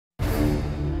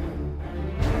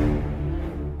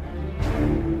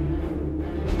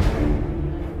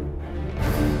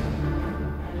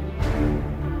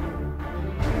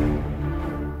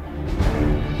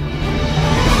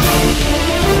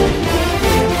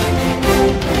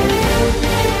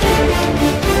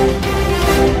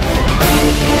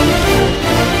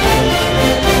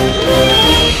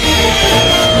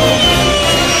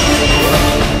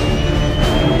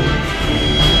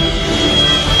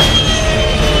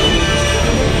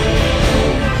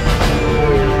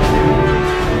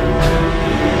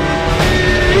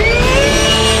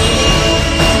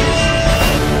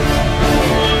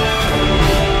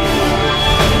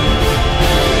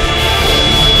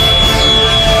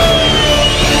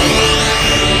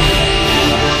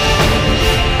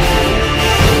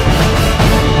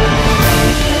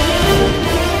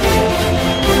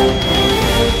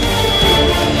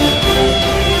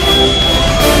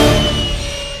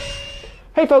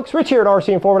folks, Rich here at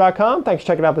RCINFORMER.com. Thanks for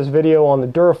checking out this video on the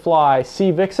DURAFLY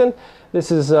Sea Vixen.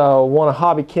 This is one of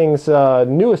Hobby King's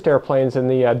newest airplanes in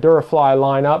the DURAFLY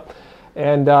lineup,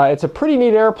 and it's a pretty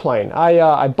neat airplane.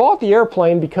 I bought the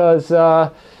airplane because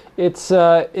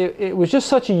it was just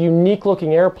such a unique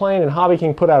looking airplane, and Hobby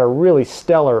King put out a really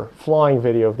stellar flying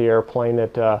video of the airplane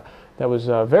that was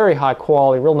very high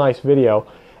quality, real nice video.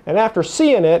 And after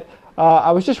seeing it,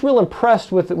 I was just real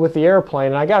impressed with the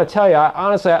airplane, and I got to tell you,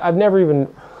 honestly, I've never even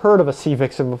heard of a Sea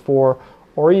Vixen before,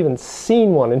 or even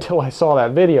seen one until I saw that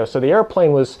video. So the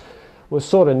airplane was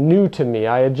sort of new to me.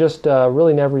 I had just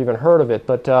really never even heard of it.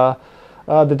 But the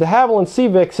de Havilland Sea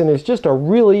Vixen is just a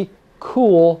really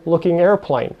cool looking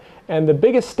airplane, and the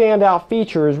biggest standout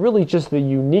feature is really just the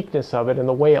uniqueness of it and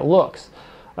the way it looks.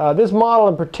 This model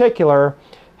in particular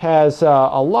has a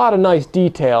lot of nice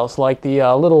details, like the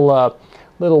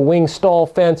little wing stall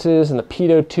fences and the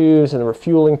pitot tubes and the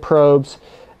refueling probes,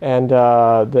 and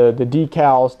the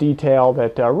decals detail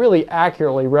that really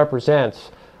accurately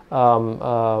represents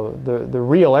the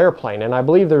real airplane. And I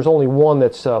believe there's only one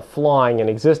that's flying in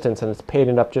existence, and it's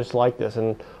painted up just like this.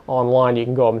 And online you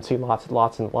can go up and see lots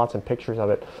of pictures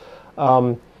of it.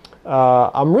 I'm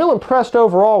real impressed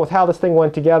overall with how this thing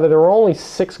went together. There were only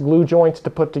 6 glue joints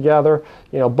to put together.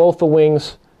 You know, both the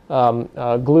wings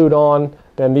glued on,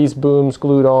 then these booms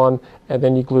glued on, and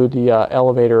then you glued the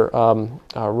elevator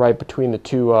right between the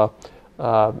two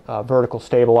vertical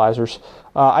stabilizers.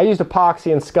 I used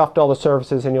epoxy and scuffed all the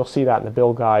surfaces, and you'll see that in the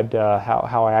build guide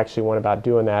how I actually went about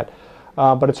doing that.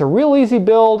 But it's a real easy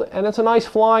build, and it's a nice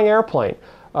flying airplane.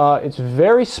 It's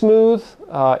very smooth.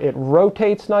 It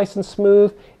rotates nice and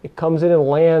smooth. It comes in and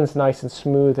lands nice and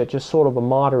smooth at just sort of a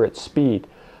moderate speed.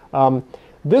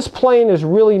 This plane is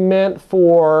really meant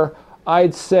for,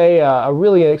 I'd say,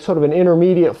 really sort of an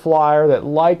intermediate flyer that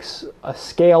likes a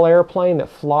scale airplane that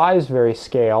flies very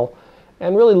scale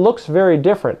and really looks very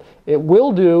different. It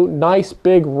will do nice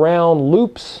big round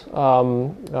loops,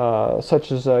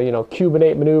 such as Cuban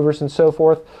 8 maneuvers and so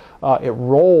forth. It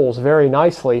rolls very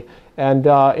nicely, and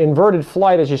inverted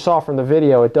flight, as you saw from the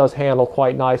video, it does handle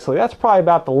quite nicely. That's probably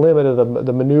about the limit of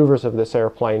the maneuvers of this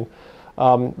airplane.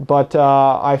 But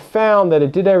I found that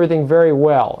it did everything very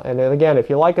well. And again, if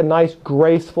you like a nice,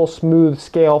 graceful, smooth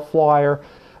scale flyer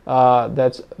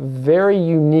that's very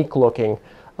unique looking,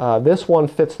 this one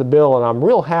fits the bill, and I'm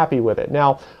real happy with it.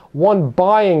 Now, one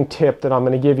buying tip that I'm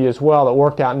going to give you as well that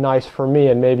worked out nice for me,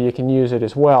 and maybe you can use it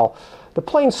as well. The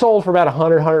plane sold for about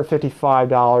 $100,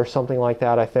 $155, something like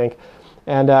that, I think.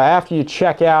 And after you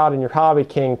check out in your Hobby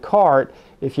King cart,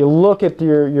 if you look at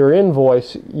your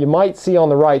invoice, you might see on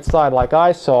the right side, like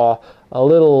I saw, a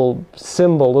little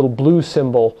symbol, little blue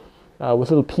symbol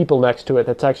with little people next to it.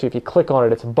 That's actually, if you click on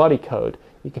it, it's a buddy code.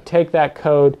 You can take that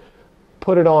code,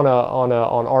 put it on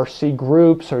RC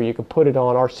groups, or you can put it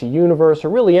on RC Universe, or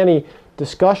really any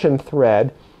discussion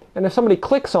thread. And if somebody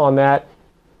clicks on that,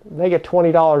 they get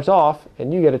 $20 off,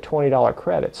 and you get a $20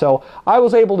 credit. So I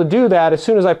was able to do that as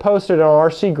soon as I posted it on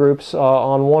RC groups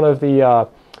on one of the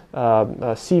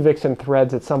Sea Vixen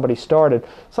threads that somebody started.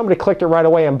 Somebody clicked it right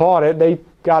away and bought it. They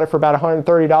got it for about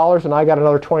 $130, and I got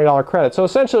another $20 credit. So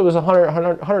essentially it was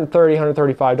 $130,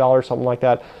 $135, something like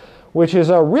that, which is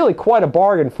really quite a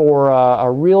bargain for a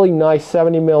really nice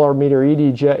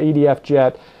 70mm EDF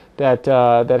jet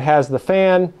that has the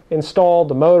fan installed,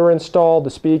 the motor installed,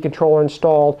 the speed controller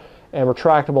installed, and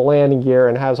retractable landing gear,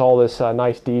 and has all this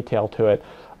nice detail to it.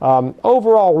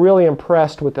 Overall, really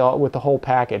impressed with the whole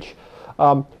package.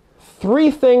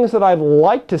 3 things that I'd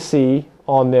like to see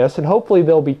on this, and hopefully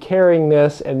they'll be carrying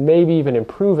this and maybe even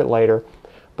improve it later.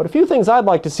 But a few things I'd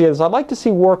like to see is I'd like to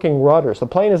see working rudders. The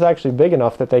plane is actually big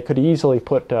enough that they could easily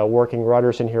put working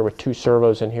rudders in here with 2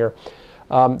 servos in here.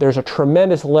 There's a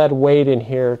tremendous lead weight in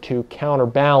here to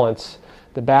counterbalance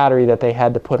the battery that they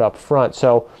had to put up front.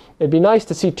 So it'd be nice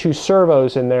to see 2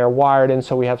 servos in there wired in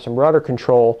so we have some rudder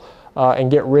control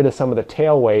and get rid of some of the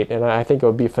tail weight, and I think it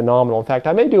would be phenomenal. In fact,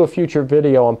 I may do a future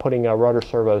video on putting rudder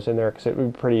servos in there because it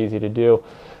would be pretty easy to do.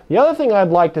 The other thing I'd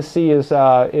like to see is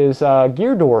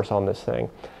gear doors on this thing.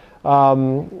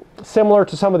 Similar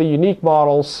to some of the unique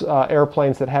models,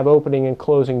 airplanes that have opening and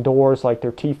closing doors, like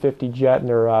their T50 Jet and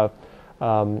their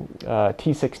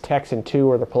T6 Texan 2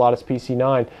 or the Pilatus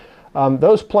PC9.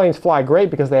 Those planes fly great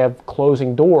because they have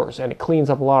closing doors, and it cleans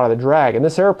up a lot of the drag. And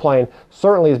this airplane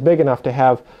certainly is big enough to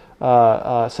have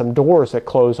some doors that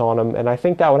close on them, and I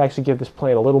think that would actually give this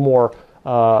plane a little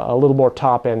more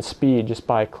top-end speed just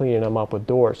by cleaning them up with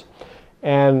doors.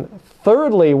 And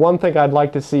thirdly, one thing I'd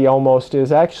like to see almost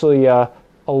is actually a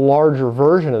larger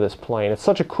version of this plane. It's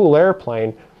such a cool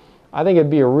airplane. I think it'd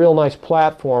be a real nice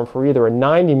platform for either a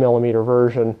 90mm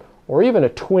version or even a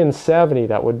twin 70,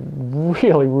 that would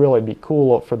really be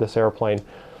cool for this airplane.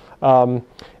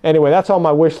 Anyway, that's on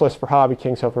my wish list for Hobby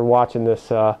King, so if you're watching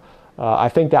this, I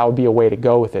think that would be a way to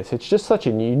go with this. It's just such a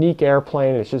unique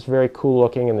airplane. It's just very cool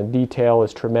looking, and the detail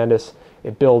is tremendous.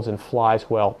 It builds and flies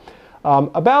well.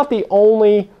 About the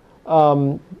only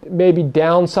maybe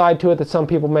downside to it that some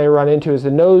people may run into is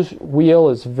the nose wheel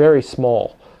is very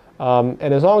small. And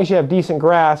as long as you have decent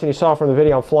grass, and you saw from the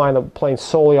video I'm flying the plane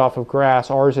solely off of grass,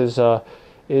 ours is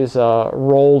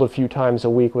rolled a few times a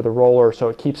week with a roller, so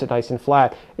it keeps it nice and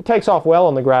flat. It takes off well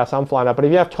on the grass I'm flying up, but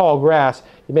if you have tall grass,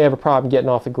 you may have a problem getting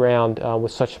off the ground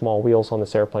with such small wheels on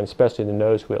this airplane, especially the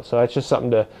nose wheel. So that's just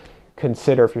something to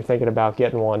consider if you're thinking about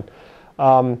getting one.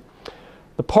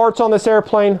 The parts on this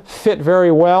airplane fit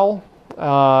very well,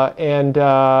 and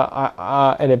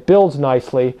it builds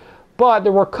nicely. But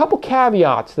there were a couple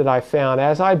caveats that I found.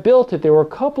 As I built it, there were a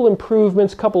couple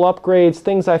improvements, couple upgrades,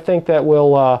 things I think that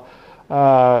will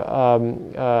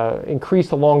increase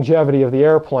the longevity of the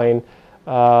airplane.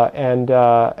 And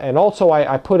also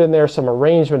I put in there some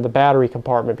arrangement of the battery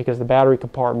compartment, because the battery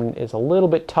compartment is a little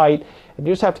bit tight, and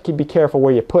you just have to be careful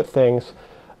where you put things.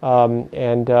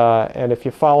 And if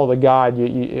you follow the guide,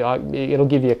 it'll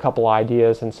give you a couple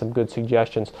ideas and some good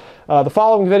suggestions. The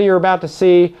following video you're about to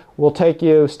see will take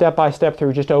you step by step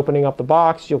through just opening up the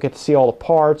box. You'll get to see all the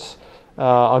parts.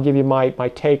 I'll give you my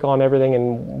take on everything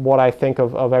and what I think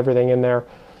of everything in there.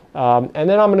 And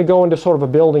then I'm going to go into sort of a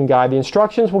building guide. The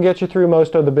instructions will get you through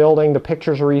most of the building. The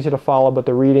pictures are easy to follow, but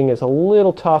the reading is a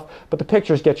little tough. But the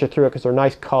pictures get you through it because they're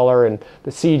nice color, and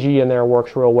the CG in there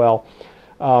works real well.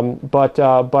 But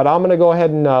I'm going to go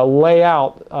ahead and lay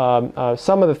out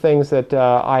some of the things that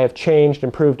I have changed,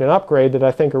 improved, and upgraded that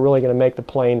I think are really going to make the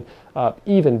plane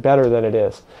even better than it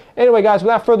is. Anyway, guys,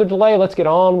 without further delay, let's get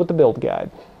on with the build guide.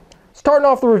 Starting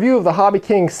off the review of the Hobby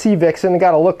King Sea Vixen,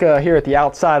 got a look here at the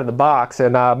outside of the box,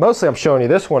 and mostly I'm showing you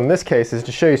this one in this case is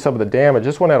to show you some of the damage.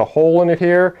 This one had a hole in it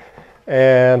here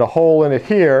and a hole in it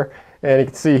here, and you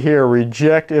can see here,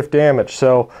 reject if damaged.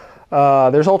 So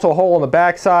there's also a hole on the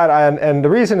back side, and the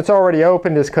reason it's already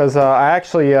opened is because I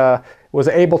actually was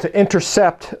able to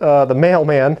intercept the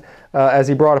mailman as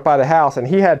he brought it by the house, and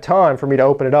he had time for me to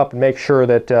open it up and make sure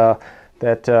that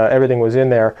everything was in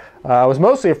there. I was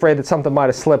mostly afraid that something might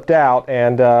have slipped out,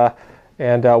 and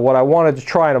what I wanted to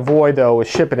try and avoid though was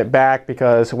shipping it back,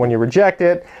 because when you reject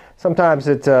it, sometimes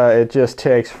it just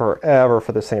takes forever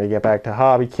for this thing to get back to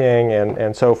Hobby King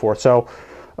and so forth. So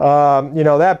you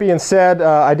know, that being said,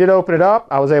 I did open it up.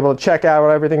 I was able to check out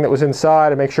everything that was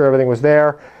inside and make sure everything was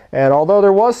there. And although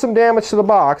there was some damage to the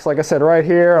box, like I said, right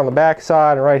here on the back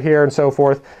side and right here and so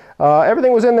forth,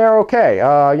 everything was in there okay.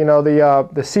 You know,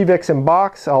 the Sea Vixen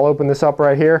box, I'll open this up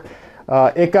right here.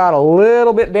 It got a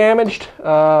little bit damaged,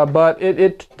 but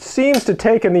it seems to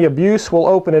take in the abuse. We'll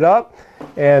open it up,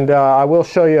 and I will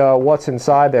show you what's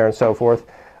inside there and so forth.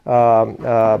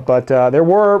 But there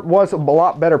was a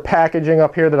lot better packaging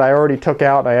up here that I already took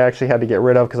out, and I actually had to get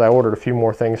rid of because I ordered a few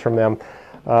more things from them.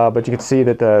 But you can see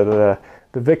that the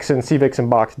Sea Vixen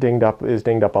box is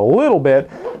dinged up a little bit,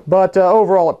 but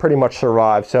overall it pretty much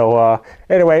survived. So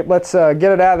anyway, let's get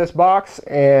it out of this box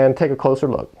and take a closer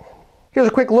look. Here's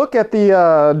a quick look at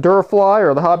the DURAFLY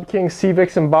or the Hobby King Sea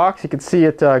Vixen box. You can see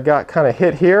it got kind of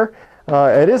hit here.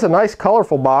 It is a nice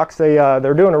colorful box.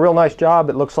 They're doing a real nice job,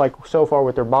 it looks like, so far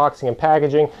with their boxing and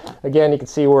packaging. Again, you can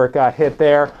see where it got hit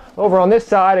there. Over on this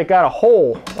side, it got a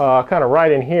hole kind of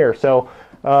right in here. So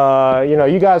you know,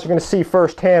 you guys are going to see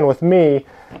firsthand with me,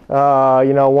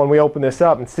 you know, when we open this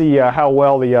up and see how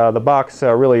well the box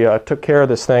really took care of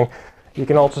this thing. You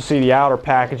can also see the outer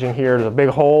packaging here. There's a big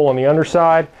hole on the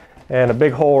underside and a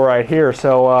big hole right here.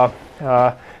 So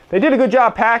they did a good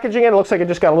job packaging it. It looks like it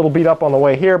just got a little beat up on the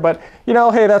way here, but you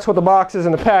know, hey, that's what the boxes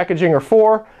and the packaging are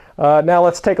for. Now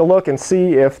let's take a look and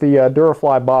see if the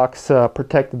DURAFLY box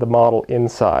protected the model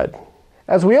inside.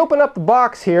 As we open up the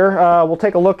box here, we'll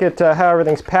take a look at how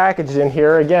everything's packaged in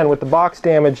here. Again, with the box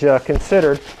damage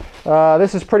considered,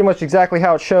 this is pretty much exactly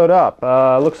how it showed up.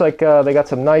 Looks like they got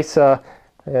some nice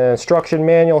instruction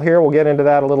manual here. We'll get into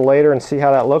that a little later and see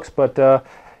how that looks, but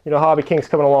you know, Hobby King's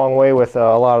coming a long way with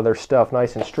a lot of their stuff.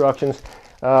 Nice instructions.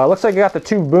 Looks like I got the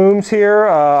two booms here.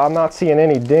 I'm not seeing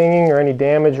any dinging or any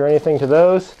damage or anything to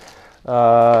those.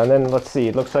 And then let's see,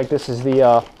 it looks like this is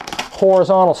the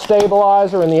horizontal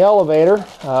stabilizer in the elevator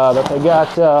that they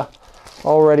got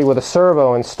already with a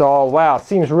servo installed. Wow, it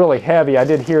seems really heavy. I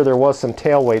did hear there was some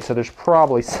tail weight, so there's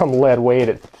probably some lead weight,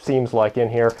 it seems like, in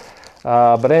here.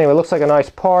 But anyway, it looks like a nice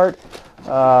part.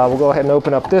 We'll go ahead and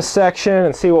open up this section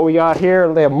and see what we got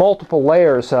here. They have multiple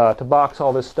layers to box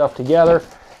all this stuff together.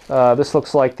 This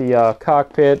looks like the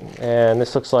cockpit, and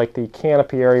this looks like the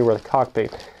canopy area where the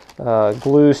cockpit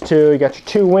glues to. You got your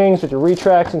two wings with your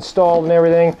retracts installed and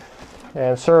everything,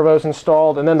 and servos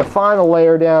installed. And then the final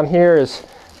layer down here is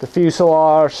the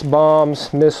fuselage,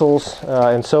 bombs, missiles,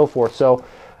 and so forth. So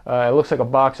it looks like a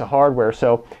box of hardware.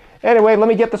 So anyway, let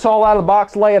me get this all out of the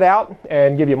box, lay it out,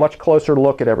 and give you a much closer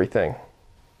look at everything.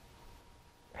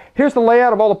 Here's the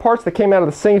layout of all the parts that came out of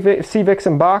the Sea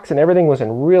Vixen box, and everything was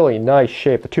in really nice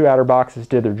shape. The two outer boxes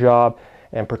did their job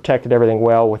and protected everything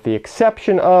well, with the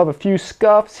exception of a few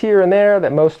scuffs here and there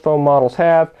that most foam models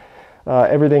have.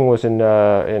 Everything was in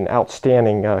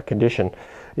outstanding condition.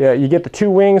 Yeah, you get the two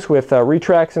wings with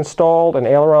retracts installed and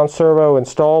aileron servo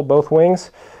installed, both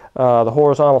wings. The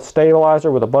horizontal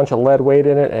stabilizer with a bunch of lead weight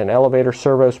in it and elevator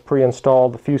servos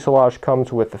pre-installed. The fuselage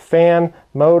comes with the fan,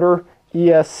 motor,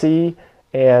 ESC,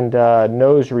 and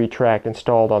nose retract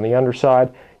installed on the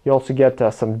underside. You also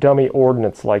get some dummy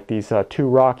ordnance like these two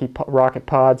rocket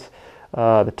pods,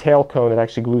 the tail cone that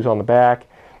actually glues on the back,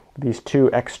 these two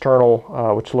external,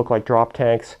 which look like drop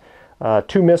tanks,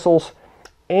 two missiles,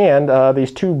 and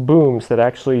these two booms that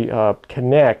actually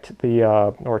connect the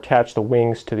or attach the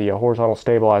wings to the horizontal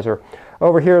stabilizer.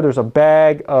 Over here there's a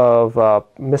bag of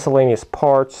miscellaneous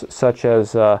parts, such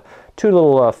as two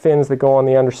little fins that go on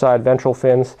the underside, ventral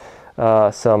fins,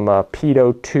 some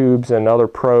pitot tubes and other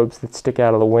probes that stick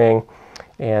out of the wing,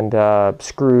 and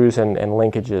screws and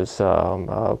linkages,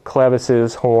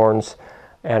 clevises, horns,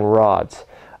 and rods.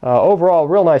 Overall,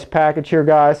 real nice package here,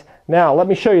 guys. Now, let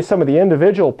me show you some of the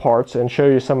individual parts and show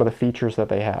you some of the features that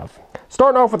they have.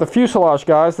 Starting off with the fuselage,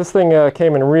 guys, this thing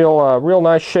came in real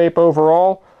nice shape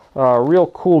overall. Real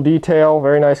cool detail,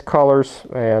 very nice colors,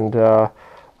 and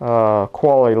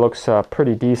quality looks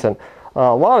pretty decent.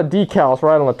 A lot of decals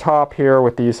right on the top here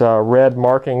with these red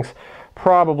markings.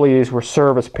 Probably these were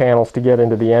service panels to get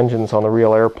into the engines on the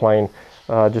real airplane,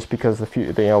 just because with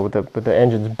the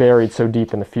engines buried so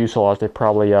deep in the fuselage, they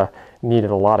probably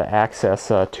needed a lot of access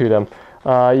to them.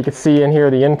 You can see in here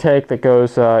the intake that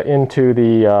goes into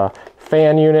the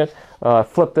fan unit.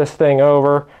 Flip this thing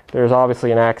over. There's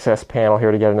obviously an access panel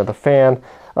here to get into the fan.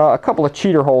 A couple of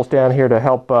cheater holes down here to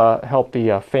help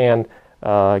the fan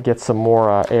get some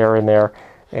more air in there,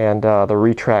 and the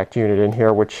retract unit in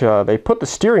here, which they put the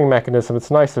steering mechanism. It's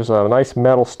nice. There's a nice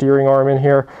metal steering arm in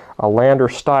here, a lander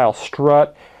style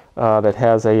strut that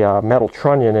has a metal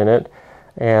trunnion in it,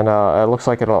 and it looks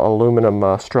like an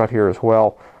aluminum strut here as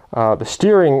well. The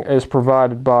steering is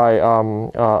provided by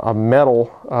a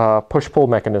metal push-pull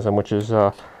mechanism, which is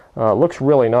looks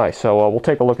really nice. So we'll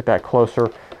take a look at that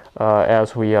closer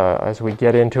as we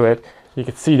get into it. You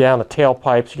can see down the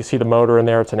tailpipes. You can see the motor in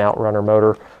there. It's an Outrunner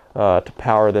motor to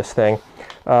power this thing.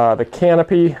 The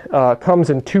canopy comes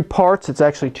in two parts. It's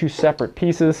actually two separate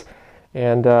pieces,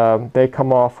 and they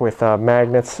come off with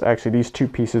magnets. Actually, these two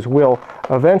pieces will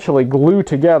eventually glue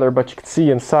together, but you can see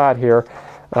inside here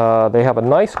they have a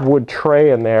nice wood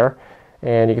tray in there,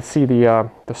 and you can see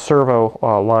the servo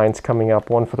lines coming up,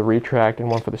 one for the retract and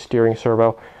one for the steering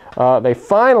servo. They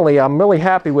finally, I'm really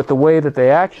happy with the way that they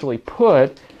actually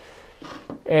put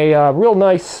a real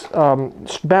nice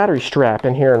battery strap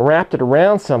in here and wrapped it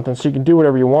around something, so you can do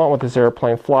whatever you want with this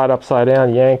airplane. Fly it upside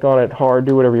down, yank on it hard,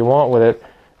 do whatever you want with it,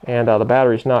 and the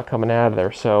battery's not coming out of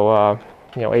there. So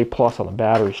you know, A+ on the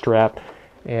battery strap,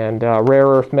 and rare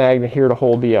earth magnet here to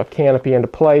hold the canopy into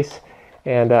place.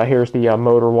 And here's the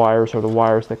motor wires, or the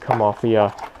wires that come off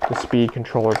the speed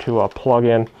controller to plug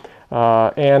in.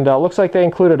 And looks like they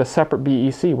included a separate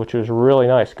BEC, which was really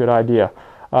nice. Good idea.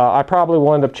 I probably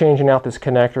will end up changing out this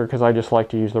connector because I just like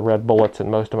to use the red bullets, and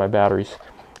most of my batteries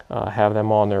have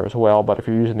them on there as well. But if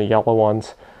you're using the yellow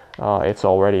ones, it's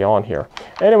already on here.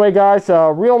 Anyway, guys,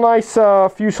 real nice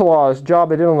fuselage job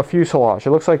they did on the fuselage.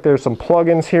 It looks like there's some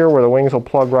plug-ins here where the wings will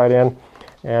plug right in.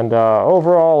 And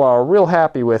overall, real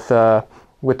happy with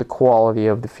the quality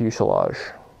of the fuselage.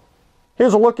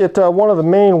 Here's a look at one of the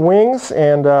main wings,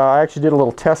 and I actually did a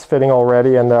little test fitting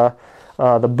already, and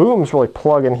the booms really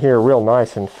plug in here real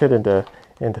nice and fit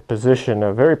into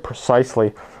position very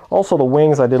precisely. Also, the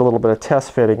wings, I did a little bit of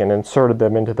test fitting and inserted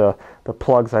them into the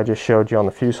plugs I just showed you on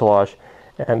the fuselage,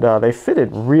 and they fitted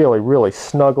really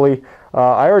snugly.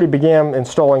 I already began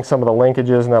installing some of the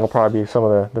linkages, and that'll probably be some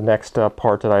of the next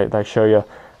part that I show you.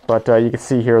 But you can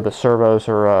see here the servos,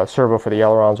 or servo for the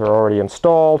ailerons, are already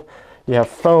installed. You have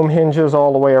foam hinges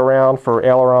all the way around for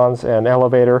ailerons and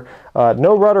elevator.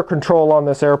 No rudder control on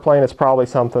this airplane. It's probably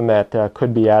something that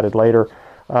could be added later.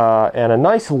 And a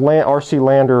nice RC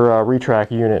Lander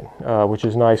retract unit, which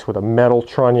is nice, with a metal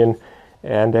trunnion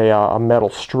and a metal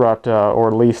strut, or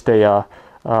at least a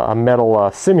a metal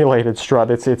simulated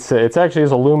strut. It's actually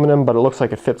is aluminum, but it looks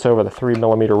like it fits over the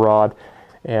 3mm rod,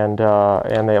 and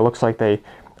it looks like they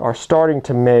are starting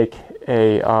to make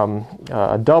a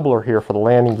doubler here for the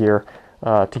landing gear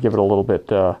to give it a little bit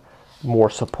more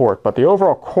support. But the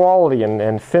overall quality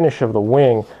and finish of the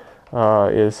wing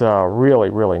is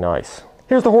really nice.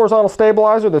 Here's the horizontal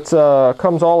stabilizer that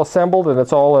comes all assembled, and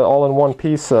it's all in one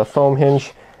piece, foam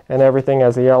hinge and everything,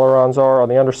 as the ailerons are. On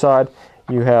the underside,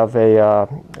 you have a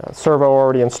servo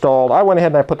already installed. I went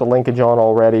ahead and I put the linkage on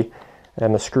already,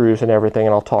 and the screws and everything,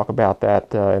 and I'll talk about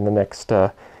that in the next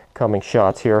coming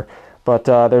shots here. But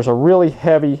there's a really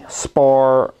heavy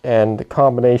spar and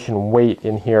combination weight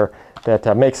in here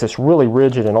that makes this really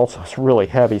rigid, and also it's really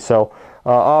heavy. So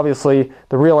obviously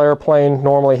the real airplane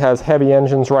normally has heavy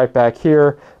engines right back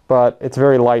here, but it's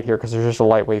very light here because there's just a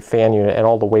lightweight fan unit, and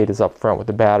all the weight is up front with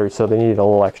the battery, so they needed a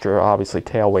little extra, obviously,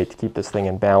 tail weight to keep this thing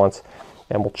in balance,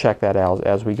 and we'll check that out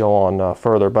as we go on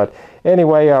further. But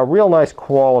anyway, real nice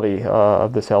quality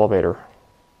of this elevator.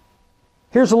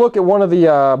 Here's a look at one of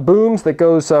the booms that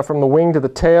goes from the wing to the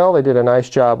tail. They did a nice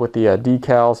job with the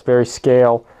decals, very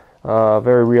scale,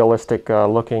 very realistic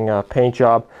looking paint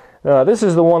job. This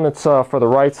is the one that's for the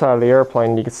right side of the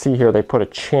airplane. You can see here they put a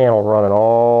channel running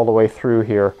all the way through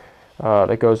here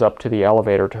that goes up to the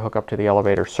elevator to hook up to the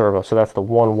elevator servo. So that's the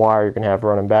one wire you're going to have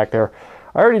running back there.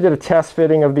 I already did a test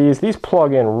fitting of these. These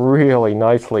plug in really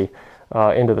nicely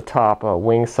into the top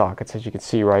wing sockets, as you can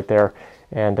see right there,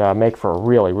 and make for a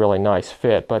really nice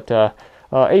fit. But A+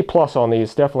 on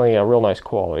these, definitely a real nice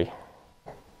quality.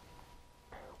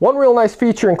 One real nice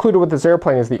feature included with this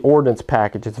airplane is the ordnance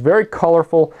package. It's very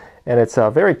colorful, and it's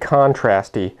very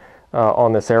contrasty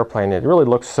on this airplane. It really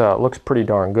looks pretty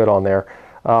darn good on there.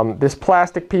 This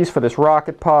plastic piece for this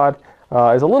rocket pod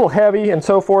is a little heavy and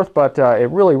so forth, but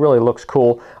it really looks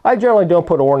cool. I generally don't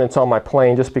put ordnance on my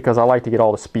plane just because I like to get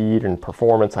all the speed and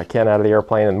performance I can out of the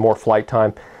airplane and more flight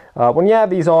time. When you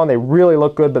have these on, they really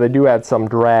look good, but they do add some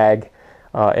drag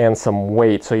and some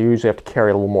weight, so you usually have to carry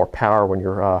a little more power when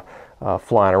you're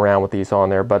flying around with these on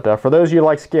there. But for those of you who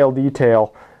like scale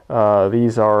detail,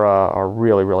 these are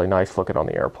really nice looking on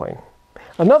the airplane.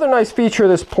 Another nice feature of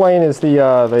this plane is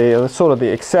the sort of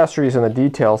the accessories and the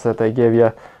details that they give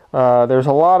you. There's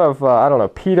a lot of I don't know,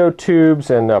 pitot tubes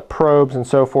and probes and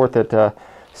so forth that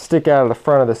stick out of the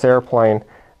front of this airplane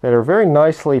that are very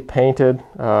nicely painted.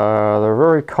 They're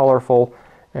very colorful,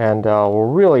 and will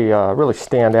really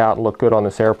stand out and look good on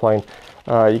this airplane.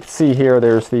 You can see here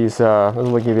there's these, this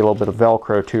will give you a little bit of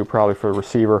Velcro too, probably for the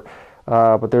receiver,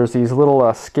 but there's these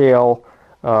little scale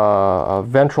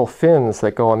ventral fins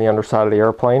that go on the underside of the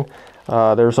airplane.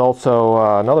 There's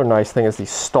also another nice thing is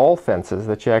these stall fences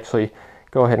that you actually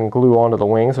go ahead and glue onto the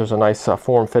wings. There's a nice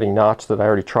form-fitting notch that I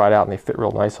already tried out, and they fit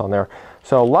real nice on there.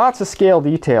 So lots of scale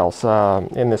details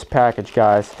in this package,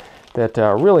 guys, that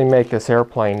really make this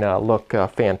airplane look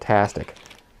fantastic.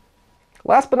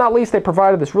 Last but not least, they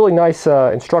provided this really nice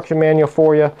instruction manual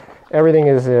for you. Everything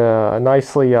is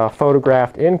nicely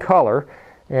photographed in color,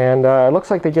 and it looks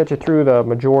like they get you through the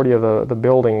majority of the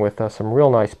building with some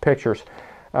real nice pictures.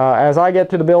 As I get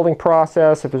to the building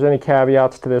process, if there's any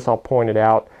caveats to this, I'll point it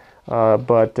out.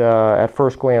 But at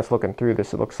first glance, looking through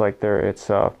this, it looks like it's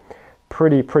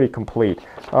pretty complete.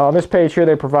 On this page here,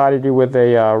 they provided you with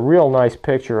a real nice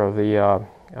picture of the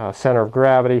center of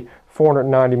gravity,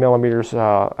 490 millimeters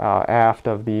aft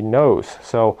of the nose.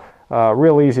 So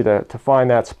real easy to find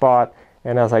that spot,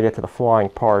 and as I get to the flying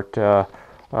part,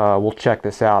 we'll check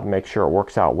this out and make sure it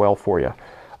works out well for you.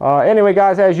 Anyway,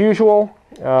 guys, as usual,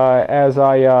 as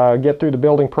I get through the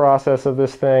building process of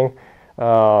this thing,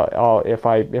 if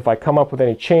I come up with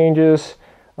any changes,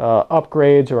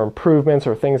 upgrades or improvements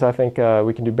or things I think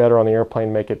we can do better on the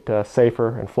airplane, make it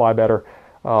safer and fly better,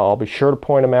 I'll be sure to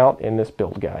point them out in this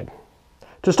build guide.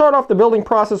 To start off the building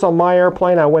process on my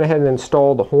airplane, I went ahead and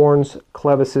installed the horns,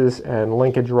 clevises, and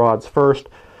linkage rods first.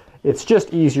 It's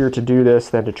just easier to do this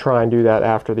than to try and do that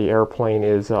after the airplane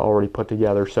is already put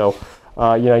together. So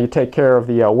you take care of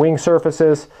the wing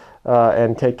surfaces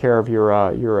and take care of your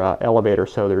elevator.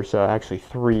 So there's actually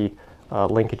 3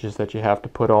 linkages that you have to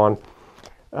put on.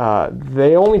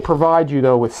 They only provide you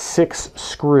though with 6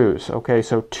 screws. Okay,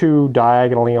 so 2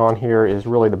 diagonally on here is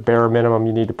really the bare minimum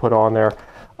you need to put on there.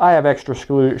 I have extra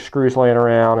screws laying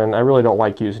around, and I really don't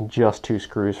like using just 2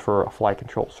 screws for a flight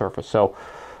control surface. So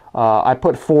I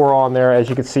put 4 on there. As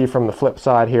you can see from the flip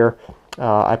side here,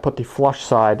 I put the flush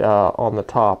side on the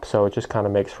top, so it just kind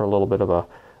of makes for a little bit of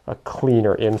a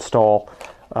cleaner install.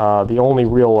 The only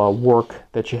real work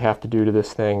that you have to do to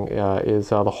this thing is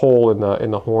the hole in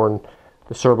the horn,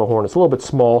 the servo horn. It's a little bit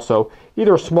small, so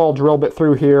either a small drill bit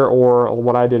through here, or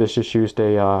what I did is just used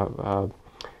a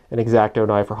an X-Acto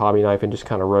knife or hobby knife and just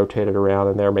kind of rotate it around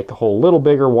in there, make the hole a little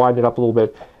bigger, wind it up a little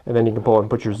bit, and then you can pull it and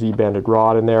put your Z-bended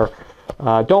rod in there.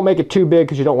 Don't make it too big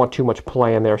because you don't want too much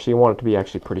play in there, so you want it to be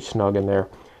actually pretty snug in there.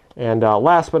 And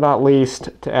last but not least,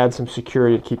 to add some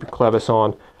security to keep your clevis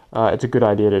on, it's a good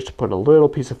idea just to put a little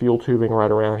piece of fuel tubing right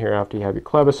around here after you have your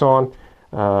clevis on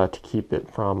to keep it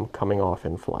from coming off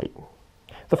in flight.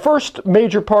 The first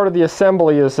major part of the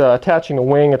assembly is attaching the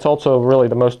wing. It's also really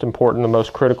the most important, the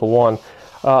most critical one.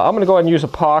 I'm going to go ahead and use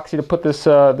epoxy to put this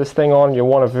this thing on. You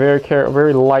want to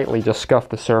very lightly just scuff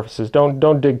the surfaces.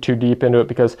 Don't dig too deep into it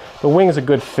because the wing is a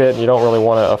good fit and you don't really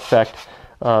want to affect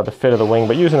the fit of the wing.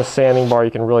 But using a sanding bar,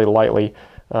 you can really lightly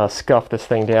scuff this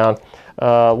thing down.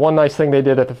 One nice thing they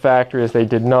did at the factory is they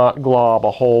did not glob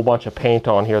a whole bunch of paint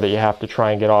on here that you have to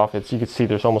try and get off. You can see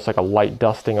there's almost like a light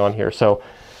dusting on here, so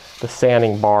the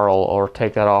sanding bar will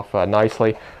take that off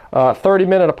nicely.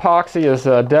 30-minute epoxy is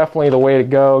definitely the way to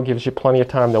go. Gives you plenty of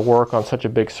time to work on such a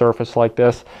big surface like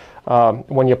this.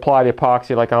 When you apply the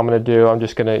epoxy like I'm going to do, I'm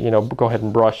just going to go ahead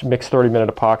and mix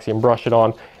 30-minute epoxy and brush it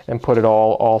on and put it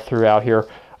all throughout here.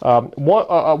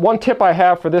 One tip I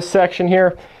have for this section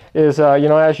here is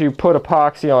as you put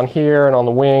epoxy on here and on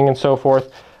the wing and so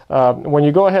forth, when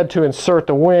you go ahead to insert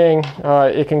the wing,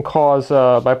 it can cause,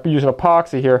 by using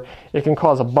epoxy here, it can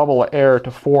cause a bubble of air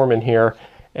to form in here,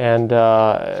 and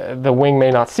the wing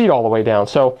may not seat all the way down.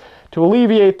 So to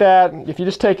alleviate that, if you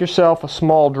just take yourself a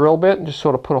small drill bit and just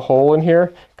sort of put a hole in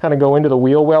here, kind of go into the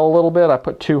wheel well a little bit. I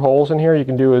put 2 holes in here. You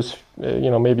can do as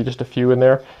maybe just a few in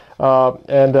there,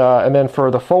 and then for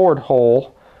the forward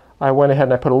hole, I went ahead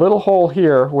and I put a little hole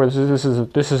here where this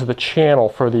is the channel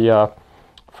for the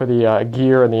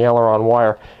gear and the aileron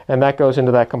wire, and that goes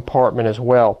into that compartment as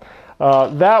well.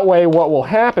 That way, what will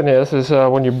happen is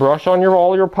when you brush on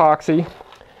all your epoxy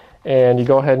and you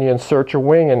go ahead and you insert your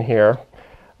wing in here,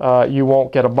 you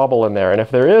won't get a bubble in there. And if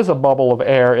there is a bubble of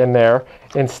air in there,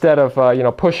 instead of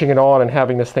pushing it on and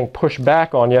having this thing push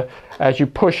back on you, as you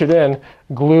push it in,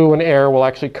 glue and air will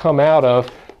actually come out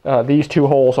of these 2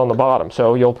 holes on the bottom.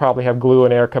 So you'll probably have glue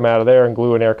and air come out of there and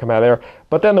glue and air come out of there,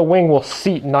 but then the wing will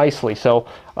seat nicely. So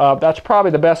that's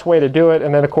probably the best way to do it.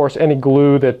 And then of course any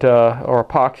glue that or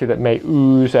epoxy that may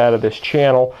ooze out of this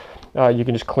channel, you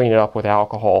can just clean it up with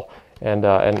alcohol and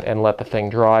let the thing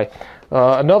dry.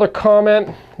 Another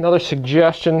comment, another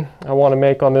suggestion I want to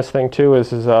make on this thing too is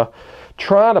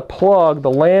trying to plug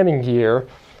the landing gear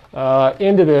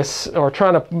into this, or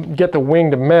trying to get the wing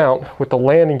to mount with the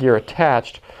landing gear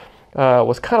attached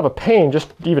was kind of a pain,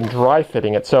 just even dry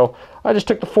fitting it. So I just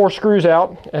took the 4 screws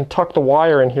out and tucked the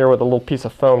wire in here with a little piece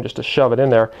of foam just to shove it in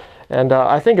there. And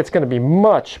I think it's going to be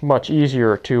much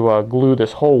easier to glue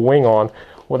this whole wing on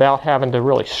without having to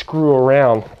really screw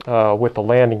around with the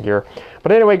landing gear.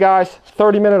 But anyway guys,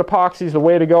 30-minute epoxy is the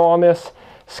way to go on this.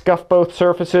 Scuff both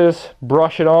surfaces,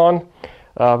 brush it on,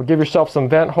 give yourself some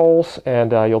vent holes,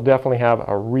 and you'll definitely have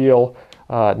a real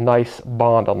nice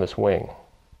bond on this wing.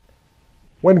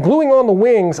 When gluing on the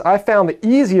wings, I found the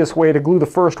easiest way to glue the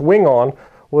first wing on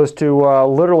was to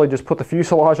literally just put the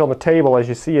fuselage on the table as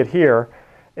you see it here,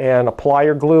 and apply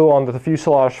your glue onto the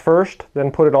fuselage first,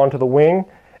 then put it onto the wing,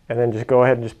 and then just go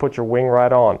ahead and just put your wing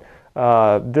right on.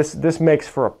 This makes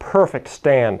for a perfect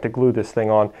stand to glue this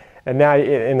thing on. And now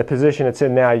in the position it's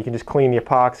in now, you can just clean the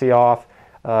epoxy off,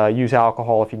 use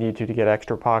alcohol if you need to get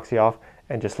extra epoxy off,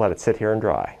 and just let it sit here and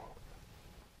dry.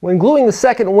 When gluing the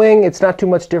second wing, it's not too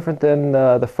much different than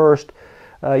the first.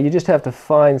 You just have to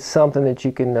find something that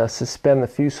you can suspend the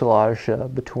fuselage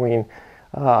between.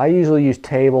 I usually use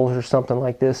tables or something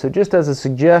like this. So just as a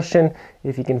suggestion,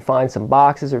 if you can find some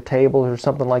boxes or tables or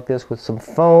something like this with some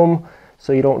foam,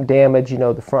 so you don't damage,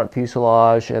 the front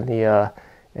fuselage and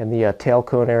the tail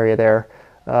cone area there.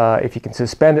 If you can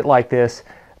suspend it like this,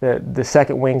 the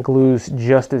second wing glues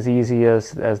just as easy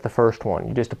as the first one.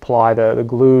 You just apply the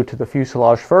glue to the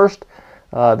fuselage first,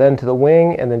 then to the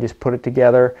wing, and then just put it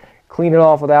together. Clean it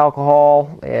off with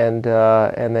alcohol, and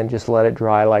then just let it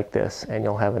dry like this, and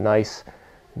you'll have a nice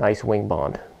wing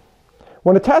bond.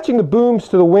 When attaching the booms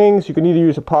to the wings, you can either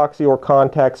use epoxy or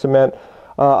contact cement.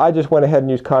 I just went ahead and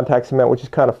used contact cement, which is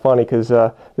kind of funny because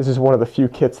this is one of the few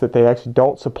kits that they actually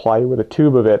don't supply you with a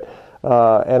tube of it.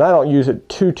 And I don't use it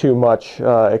too much,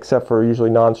 except for usually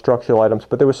non-structural items.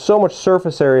 But there was so much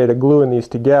surface area to glue in these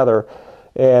together,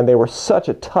 and they were such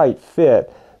a tight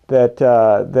fit that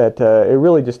it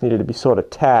really just needed to be sort of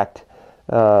tacked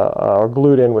or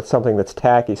glued in with something that's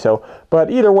tacky. So, but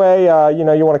either way, you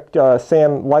want to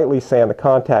lightly sand the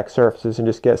contact surfaces and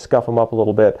just scuff them up a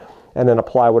little bit, and then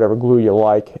apply whatever glue you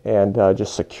like and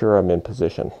just secure them in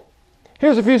position.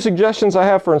 Here's a few suggestions I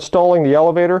have for installing the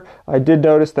elevator. I did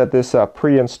notice that this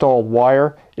pre-installed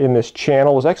wire in this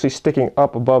channel was actually sticking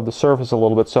up above the surface a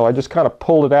little bit, so I just kind of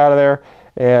pulled it out of there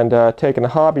and taken a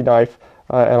hobby knife,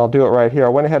 and I'll do it right here. I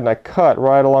went ahead and I cut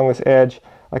right along this edge.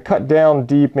 I cut down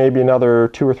deep, maybe another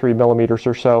 2 or 3 millimeters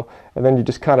or so, and then you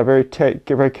just kind of very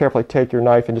carefully take your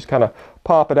knife and just kind of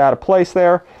pop it out of place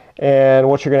there. And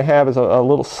what you're going to have is a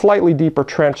little slightly deeper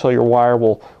trench, so your wire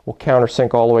will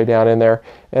countersink all the way down in there.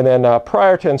 And then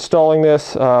prior to installing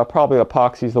this, probably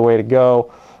epoxy is the way to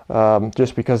go,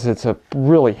 just because it's a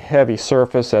really heavy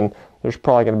surface and there's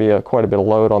probably going to be quite a bit of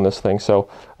load on this thing. So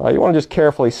you want to just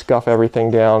carefully scuff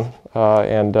everything down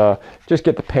and just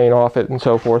get the paint off it and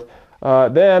so forth.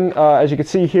 Then, as you can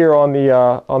see here on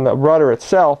the rudder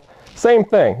itself, same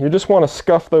thing. You just want to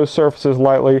scuff those surfaces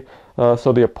lightly.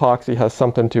 So the epoxy has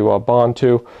something to bond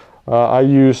to. I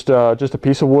used just a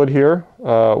piece of wood here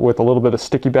with a little bit of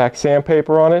sticky back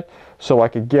sandpaper on it, so I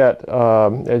could get,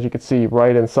 as you can see,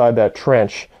 right inside that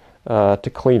trench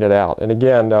to clean it out. And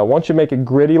again, once you make it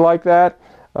gritty like that,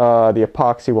 the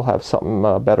epoxy will have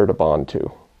something better to bond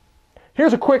to.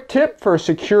 Here's a quick tip for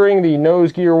securing the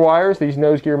nose gear wires. These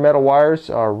nose gear metal wires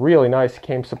are really nice.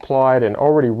 Came supplied and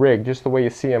already rigged, just the way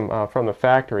you see them from the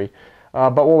factory.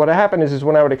 But what would happen is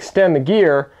when I would extend the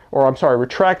gear, or I'm sorry,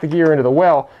 retract the gear into the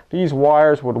well, these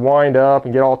wires would wind up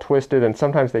and get all twisted, and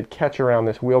sometimes they'd catch around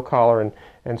this wheel collar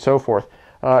and so forth.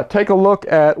 Take a look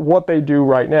at what they do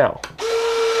right now.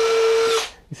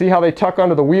 You see how they tuck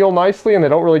under the wheel nicely and they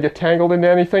don't really get tangled into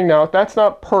anything? Now, that's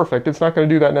not perfect. It's not going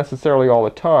to do that necessarily all the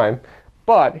time.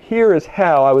 But here is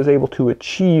how I was able to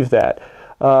achieve that.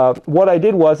 What I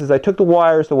did was I took the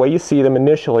wires the way you see them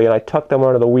initially and I tucked them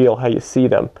under the wheel how you see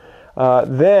them.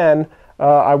 Then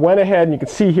I went ahead and you can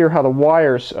see here how the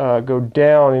wires go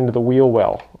down into the wheel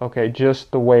well, okay,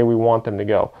 just the way we want them to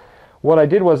go. What I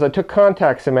did was I took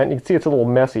contact cement. You can see it's a little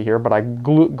messy here, but I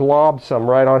globbed some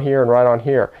right on here and right on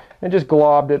here, and just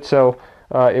globbed it so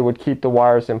it would keep the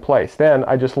wires in place. Then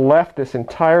I just left this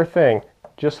entire thing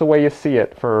just the way you see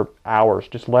it for hours.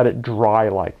 Just let it dry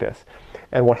like this.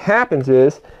 And what happens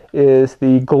is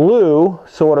the glue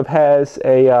sort of has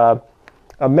a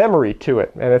memory to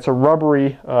it, and it's a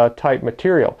rubbery type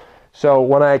material. So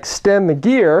when I extend the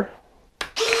gear,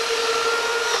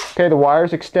 okay, the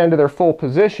wires extend to their full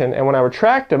position, and when I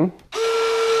retract them,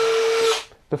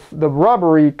 the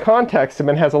rubbery contact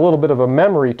cement has a little bit of a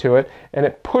memory to it, and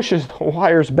it pushes the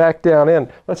wires back down in.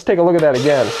 Let's take a look at that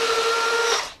again.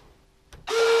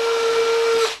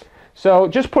 So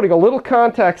just putting a little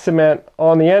contact cement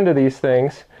on the end of these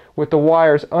things with the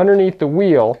wires underneath the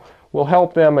wheel will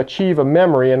help them achieve a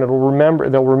memory, and they'll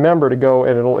remember to go,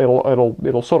 and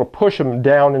it'll sort of push them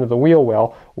down into the wheel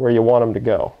well where you want them to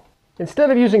go.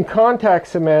 Instead of using contact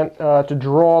cement to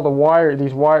draw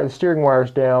the steering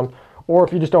wires down, or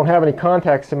if you just don't have any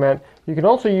contact cement, you can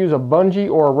also use a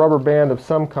bungee or a rubber band of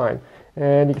some kind.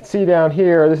 And you can see down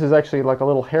here, this is actually like a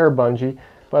little hair bungee,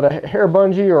 but a hair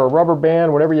bungee or a rubber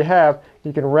band, whatever you have,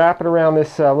 you can wrap it around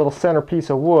this little center piece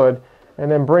of wood and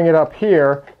then bring it up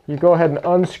here. You go ahead and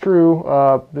unscrew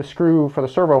the screw for the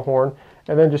servo horn,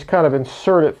 and then just kind of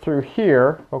insert it through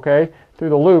here, okay, through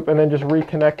the loop, and then just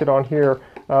reconnect it on here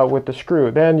with the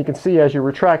screw. Then you can see as you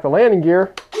retract the landing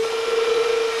gear,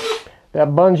 that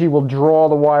bungee will draw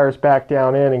the wires back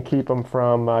down in and keep them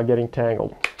from getting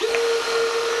tangled.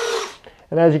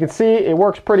 And as you can see, it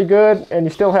works pretty good, and you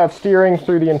still have steering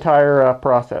through the entire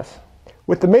process.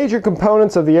 With the major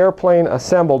components of the airplane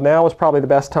assembled, now is probably the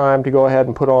best time to go ahead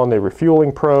and put on the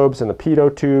refueling probes and the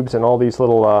pitot tubes and all these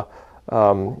little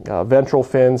ventral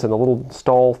fins and the little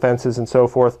stall fences and so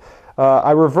forth.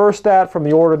 I reversed that from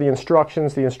the order of the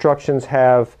instructions. The instructions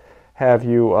have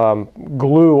you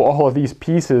glue all of these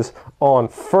pieces on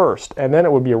first, and then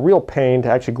it would be a real pain to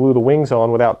actually glue the wings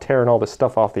on without tearing all this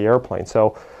stuff off the airplane.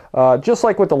 So just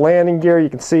like with the landing gear, you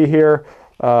can see here,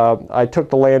 I took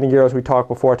the landing gear, as we talked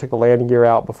before, I took the landing gear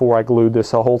out before I glued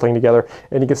this whole thing together,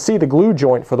 and you can see the glue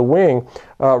joint for the wing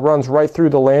runs right through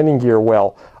the landing gear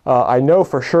well. I know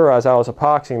for sure as I was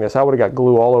epoxying this, I would have got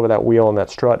glue all over that wheel and that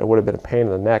strut. It would have been a pain in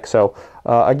the neck. So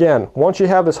again, once you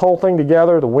have this whole thing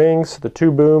together, the wings, the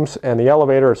two booms, and the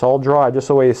elevator, it's all dry just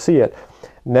the way you see it.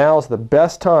 Now's the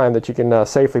best time that you can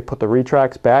safely put the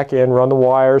retracts back in, run the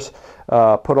wires,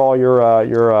 put all your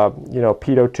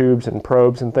pitot tubes and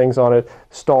probes and things on it,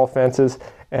 stall fences,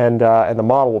 and the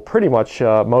model will pretty much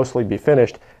mostly be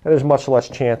finished, and there's much less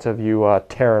chance of you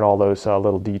tearing all those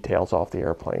little details off the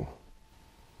airplane.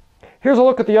 Here's a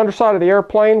look at the underside of the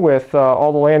airplane with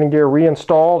all the landing gear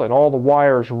reinstalled and all the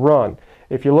wires run.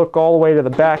 If you look all the way to the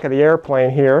back of the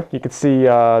airplane here, you can see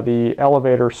the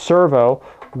elevator servo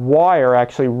wire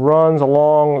actually runs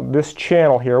along this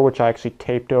channel here, which I actually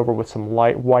taped over with some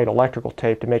light white electrical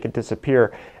tape to make it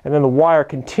disappear. And then the wire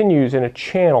continues in a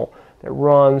channel that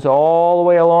runs all the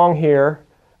way along here,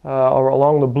 or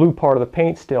along the blue part of the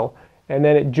paint still. And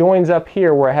then it joins up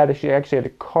here where I actually had to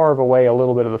carve away a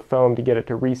little bit of the foam to get it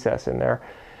to recess in there.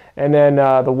 And then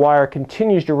the wire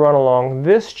continues to run along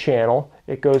this channel.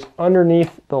 It goes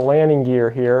underneath the landing gear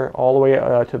here, all the way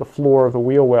to the floor of the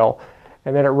wheel well.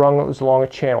 And then it runs along a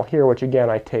channel here, which again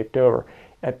I taped over.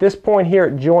 At this point here,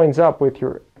 it joins up with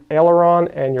your aileron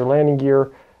and your landing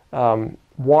gear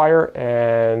wire,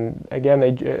 and again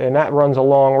that runs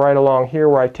along right along here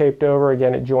where I taped over.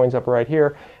 Again, it joins up right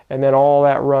here, and then all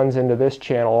that runs into this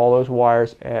channel, all those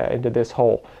wires into this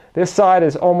hole. This side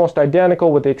is almost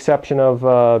identical with the exception of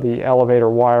the elevator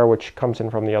wire, which comes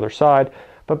in from the other side.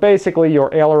 But basically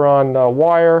your aileron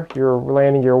wire, your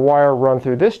landing gear wire run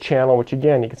through this channel, which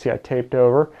again you can see I taped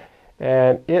over,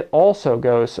 and it also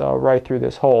goes right through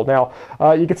this hole. Now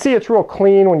you can see it's real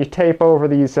clean when you tape over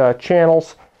these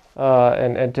channels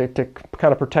and to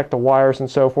kind of protect the wires and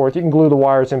so forth. You can glue the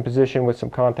wires in position with some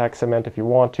contact cement if you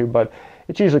want to, but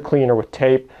it's usually cleaner with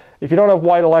tape. If you don't have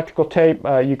white electrical tape,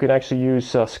 you can actually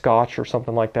use Scotch or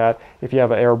something like that. If you have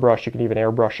an airbrush, you can even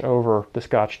airbrush over the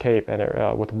Scotch tape, and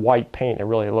with white paint it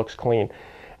really looks clean.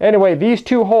 Anyway, these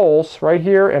two holes right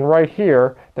here and right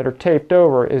here that are taped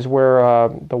over is where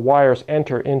the wires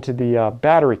enter into the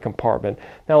battery compartment.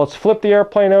 Now let's flip the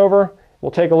airplane over.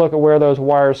 We'll take a look at where those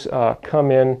wires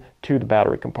come in to the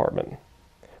battery compartment.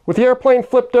 With the airplane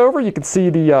flipped over, you can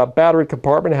see the battery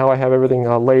compartment, how I have everything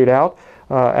laid out.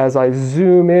 As I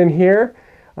zoom in here,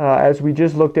 as we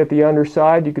just looked at the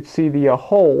underside, you could see the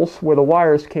holes where the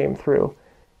wires came through.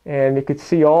 And you could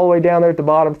see all the way down there at the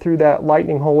bottom through that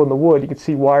lightning hole in the wood, you could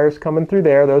see wires coming through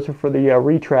there. Those are for the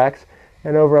retracts.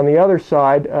 And over on the other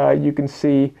side, you can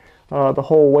see the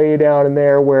hole way down in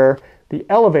there where the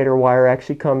elevator wire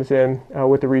actually comes in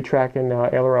with the retract and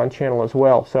aileron channel as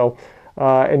well. So,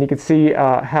 and you can see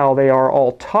how they are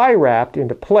all tie wrapped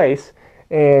into place.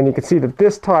 And you can see that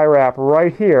this tie wrap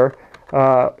right here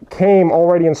came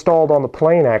already installed on the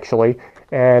plane actually,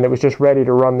 and it was just ready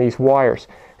to run these wires.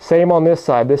 Same on this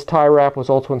side. This tie wrap was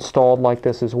also installed like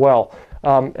this as well.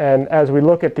 And as we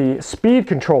look at the speed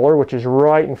controller, which is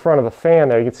right in front of the fan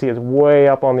there, you can see it's way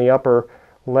up on the upper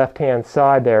left-hand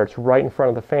side there. It's right in front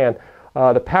of the fan.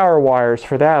 The power wires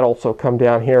for that also come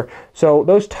down here. So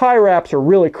those tie wraps are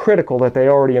really critical that they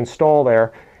already install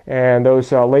there. And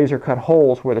those laser cut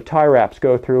holes where the tie wraps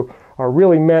go through are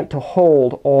really meant to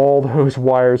hold all those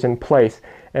wires in place.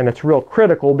 And it's real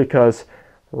critical because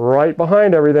right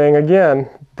behind everything, again,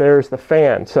 there's the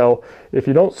fan. So if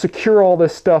you don't secure all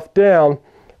this stuff down,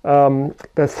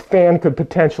 this fan could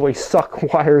potentially suck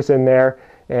wires in there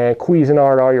and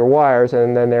Cuisinart all your wires,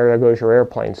 and then there goes your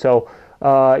airplane. So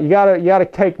you gotta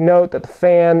take note that the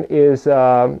fan is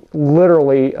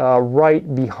literally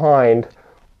right behind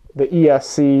the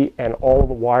ESC and all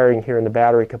the wiring here in the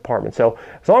battery compartment. So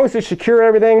as long as you secure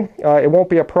everything, it won't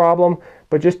be a problem.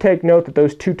 But just take note that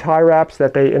those two tie wraps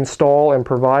that they install and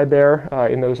provide there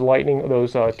in those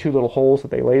two little holes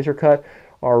that they laser cut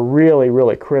are really,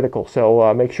 really critical.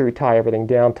 So make sure you tie everything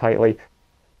down tightly.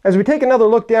 As we take another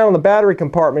look down on the battery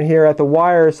compartment here at the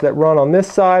wires that run on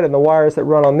this side and the wires that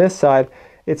run on this side,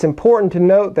 it's important to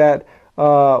note that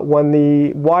when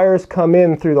the wires come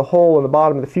in through the hole in the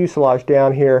bottom of the fuselage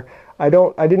down here, I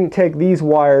didn't take these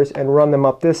wires and run them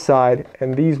up this side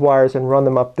and these wires and run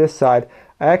them up this side.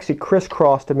 I actually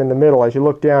crisscrossed them in the middle. As you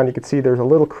look down, you can see there's a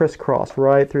little crisscross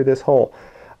right through this hole.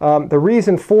 The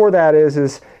reason for that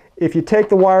is if you take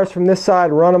the wires from this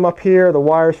side and run them up here, the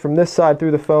wires from this side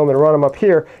through the foam and run them up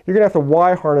here, you're going to have to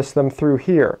Y harness them through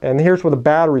here. And here's where the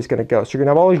battery's going to go. So you're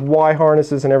going to have all these Y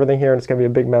harnesses and everything here, and it's going to be a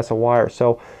big mess of wires.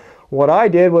 So what I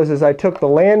did was I took the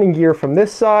landing gear from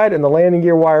this side and the landing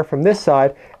gear wire from this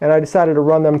side, and I decided to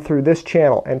run them through this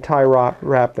channel and tie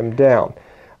wrap them down.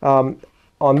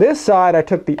 On this side, I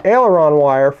took the aileron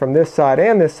wire from this side,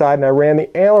 and I ran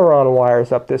the aileron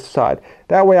wires up this side.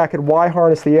 That way I could Y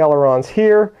harness the ailerons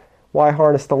here, Y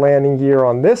harness the landing gear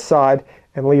on this side,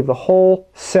 and leave the whole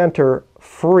center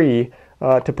free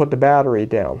to put the battery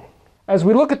down. As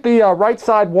we look at the right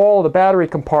side wall of the battery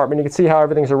compartment, you can see how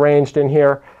everything's arranged in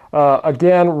here.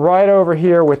 Again, right over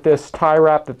here with this tie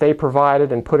wrap that they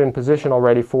provided and put in position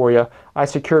already for you, I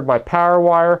secured my power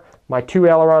wire, my two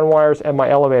aileron wires, and my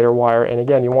elevator wire. And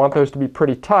again, you want those to be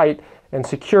pretty tight and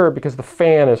secure because the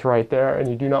fan is right there, and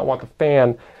you do not want the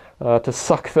fan to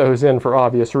suck those in for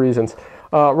obvious reasons.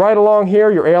 Right along here,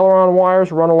 your aileron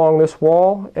wires run along this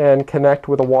wall and connect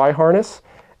with a Y harness,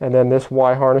 and then this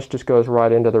Y harness just goes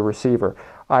right into the receiver.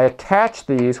 I attach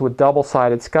these with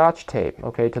double-sided Scotch tape,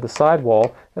 okay, to the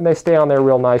sidewall, and they stay on there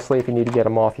real nicely. If you need to get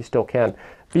them off, you still can.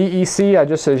 BEC,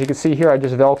 as you can see here, I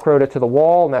just Velcroed it to the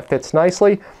wall, and that fits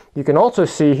nicely. You can also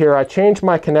see here, I changed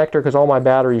my connector because all my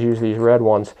batteries use these red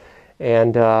ones,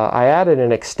 and I added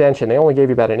an extension. They only gave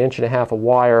you about 1.5 inches of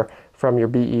wire from your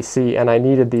BEC, and I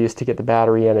needed these to get the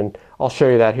battery in, and I'll show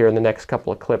you that here in the next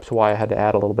couple of clips why I had to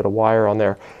add a little bit of wire on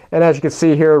there. And as you can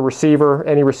see here, receiver,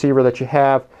 any receiver that you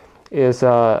have is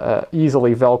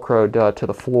easily Velcroed to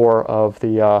the floor of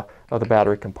the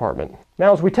battery compartment.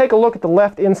 Now as we take a look at the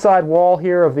left inside wall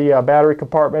here of the battery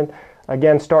compartment,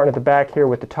 again starting at the back here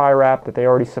with the tie wrap that they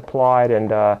already supplied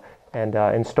and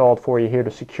installed for you here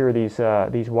to secure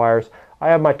these wires. I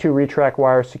have my 2 retract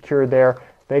wires secured there.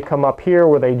 They come up here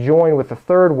where they join with the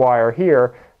 3rd wire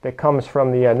here that comes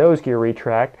from the nose gear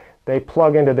retract. They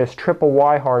plug into this triple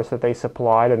Y harness that they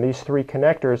supplied, and these 3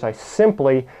 connectors I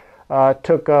simply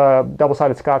took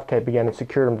double-sided Scotch tape again and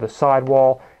secured them to the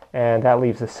sidewall, and that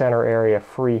leaves the center area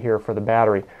free here for the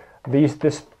battery.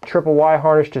 This triple Y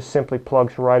harness just simply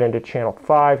plugs right into channel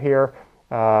 5 here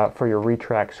for your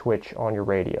retract switch on your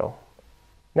radio.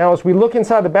 Now as we look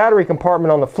inside the battery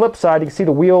compartment on the flip side, you can see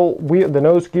the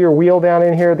nose gear wheel down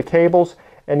in here, the cables,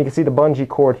 and you can see the bungee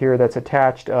cord here that's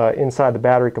attached inside the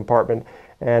battery compartment.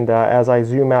 And as I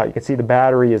zoom out, you can see the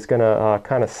battery is going to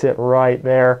kind of sit right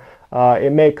there.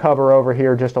 It may cover over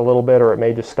here just a little bit, or it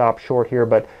may just stop short here,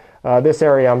 but this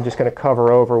area I'm just going to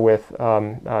cover over with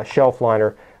shelf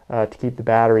liner to keep the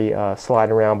battery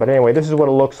sliding around. But anyway, this is what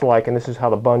it looks like, and this is how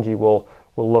the bungee will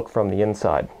look from the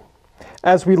inside.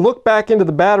 As we look back into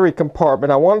the battery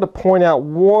compartment, I wanted to point out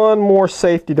one more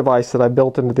safety device that I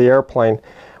built into the airplane.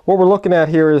 What we're looking at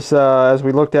here is, as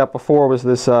we looked at before, was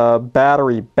this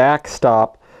battery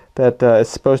backstop that is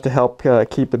supposed to help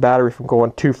keep the battery from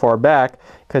going too far back,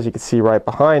 because you can see right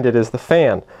behind it is the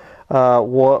fan.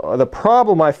 The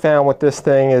problem I found with this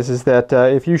thing is that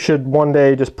if you should one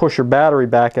day just push your battery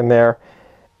back in there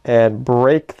and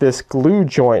break this glue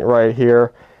joint right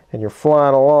here, and you're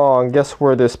flying along, guess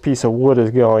where this piece of wood is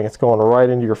going? It's going right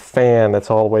into your fan that's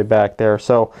all the way back there.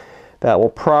 So that will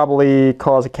probably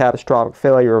cause a catastrophic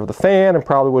failure of the fan and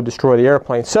probably would destroy the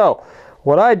airplane. So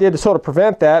what I did to sort of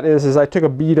prevent that is I took a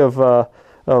bead of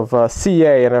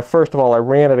CA, and first of all I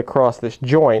ran it across this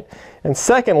joint, and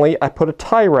secondly I put a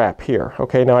tie wrap here.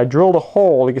 Okay, now I drilled a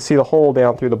hole. You can see the hole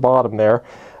down through the bottom there,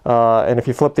 and if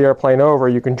you flip the airplane over,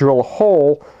 you can drill a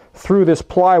hole through this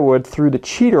plywood through the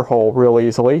cheater hole real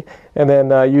easily, and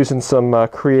then using some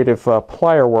creative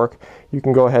plier work, you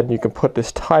can go ahead and you can put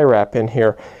this tie wrap in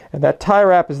here. And that tie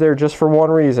wrap is there just for one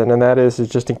reason, and that is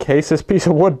just in case this piece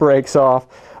of wood breaks off,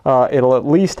 it'll at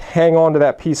least hang on to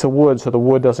that piece of wood so the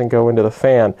wood doesn't go into the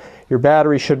fan. Your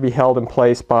battery should be held in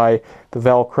place by the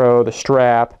Velcro, the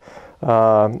strap,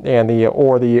 and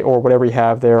or whatever you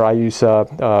have there. I use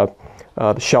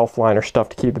the shelf liner stuff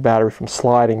to keep the battery from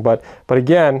sliding. But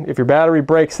again, if your battery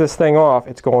breaks this thing off,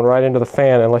 it's going right into the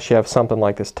fan unless you have something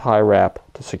like this tie wrap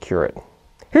to secure it.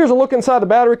 Here's a look inside the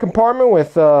battery compartment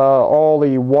with all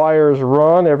the wires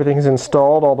run, everything's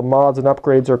installed, all the mods and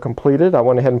upgrades are completed. I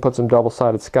went ahead and put some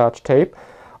double-sided Scotch tape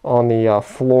on the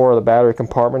floor of the battery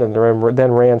compartment, and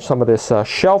then ran some of this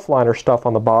shelf liner stuff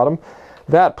on the bottom.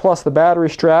 That plus the battery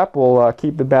strap will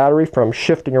keep the battery from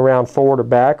shifting around forward or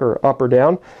back or up or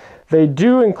down. They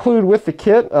do include with the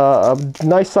kit a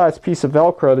nice sized piece of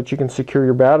Velcro that you can secure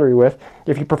your battery with.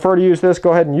 If you prefer to use this,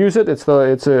 go ahead and use it. It's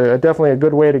definitely a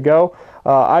good way to go.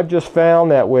 I've just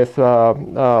found that with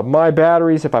my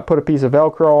batteries, if I put a piece of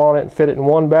Velcro on it and fit it in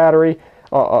one battery,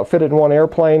 fit it in one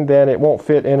airplane, then it won't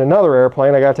fit in another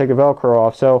airplane. I got to take the Velcro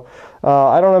off. So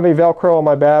I don't have any Velcro on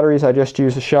my batteries. I just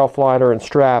use the shelf liner and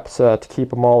straps to keep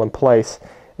them all in place.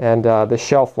 And this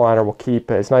shelf liner will keep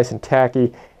it's nice and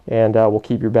tacky, and will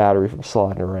keep your battery from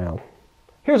sliding around.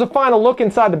 Here's a final look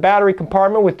inside the battery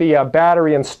compartment with the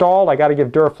battery installed. I got to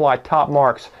give DURAFLY top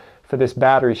marks for this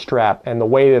battery strap and the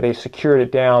way that they secured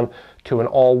it down to an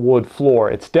all-wood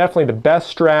floor. It's definitely the best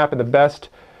strap and the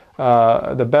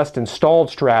best installed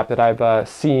strap that I've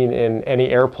seen in any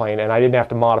airplane, and I didn't have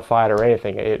to modify it or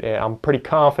anything. I'm pretty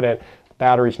confident the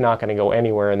battery's not going to go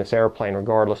anywhere in this airplane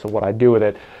regardless of what I do with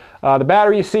it. The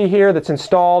battery you see here that's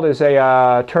installed is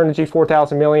a Turnigy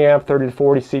 4000 milliamp 30 to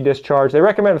 40 C discharge. They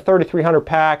recommend a 3300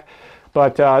 pack,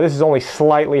 but this is only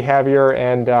slightly heavier,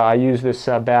 and I use this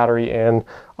battery in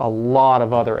a lot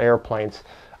of other airplanes.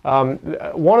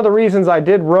 One of the reasons I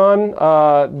did run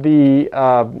the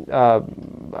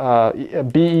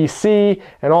BEC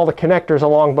and all the connectors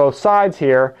along both sides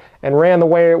here and ran the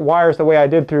wires the way I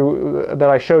did through that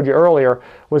I showed you earlier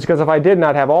was because if I did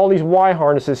not have all these Y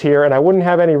harnesses here, and I wouldn't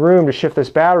have any room to shift this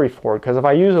battery forward, because if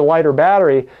I use a lighter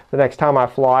battery the next time I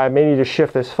fly, I may need to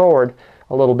shift this forward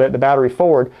a little bit, the battery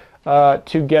forward,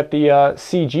 to get the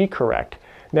CG correct.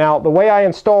 Now, the way I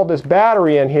installed this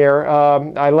battery in here,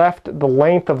 I left the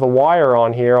length of the wire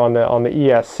on here on the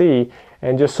ESC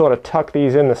and just sort of tuck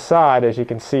these in the side, as you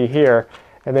can see here,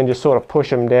 and then just sort of push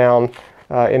them down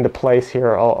into place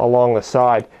here along the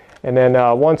side. And then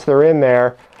once they're in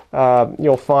there,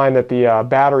 you'll find that the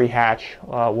battery hatch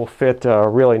will fit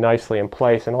really nicely in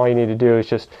place, and all you need to do is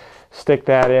just stick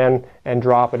that in and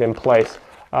drop it in place.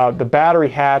 The battery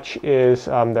hatch is,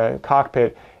 the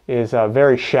cockpit is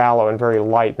very shallow and very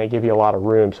light, and they give you a lot of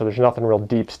room, so there's nothing real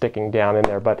deep sticking down in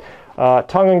there. But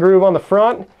tongue and groove on the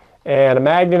front and a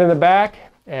magnet in the back,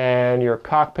 and your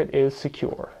cockpit is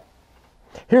secure.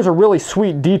 Here's a really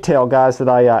sweet detail, guys, that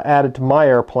I added to my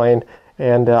airplane,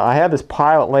 and I had this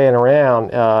pilot laying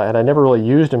around, and I never really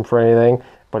used him for anything,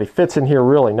 but he fits in here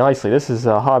really nicely. This is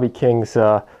Hobby King's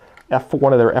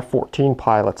one of their F-14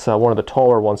 pilots, one of the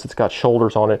taller ones that's got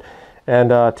shoulders on it. And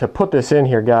to put this in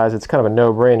here, guys, it's kind of a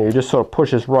no-brainer. You just sort of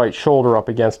push his right shoulder up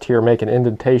against here, make an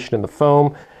indentation in the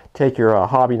foam, take your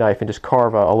hobby knife and just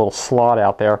carve a little slot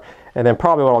out there. And then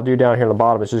probably what I'll do down here in the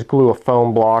bottom is just glue a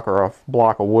foam block or a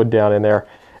block of wood down in there,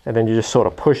 and then you just sort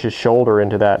of push his shoulder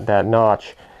into that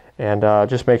notch. And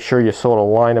just make sure you sort of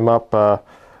line him up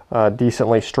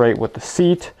decently straight with the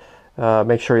seat.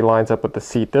 Make sure he lines up with the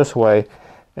seat this way.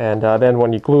 And then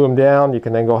when you glue him down, you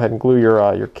can then go ahead and glue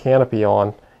your canopy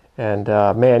on. And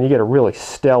man, you get a really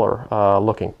stellar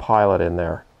looking pilot in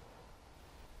there.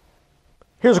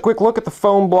 Here's a quick look at the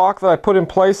foam block that I put in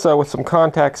place with some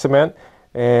contact cement,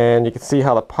 and you can see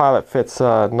how the pilot fits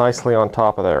nicely on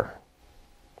top of there.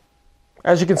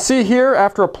 As you can see here,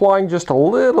 after applying just a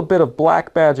little bit of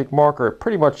black magic marker, it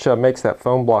pretty much makes that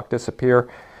foam block disappear.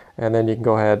 And then you can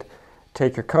go ahead,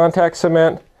 take your contact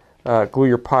cement, glue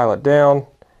your pilot down,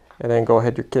 and then go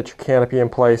ahead and get your canopy in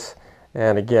place.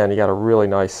 And again, you got a really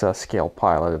nice scale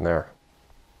pilot in there.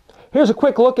 Here's a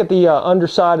quick look at the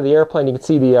underside of the airplane. You can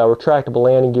see the retractable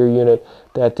landing gear unit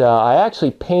that I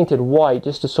actually painted white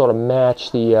just to sort of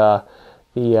match the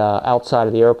outside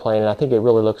of the airplane, and I think it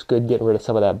really looks good getting rid of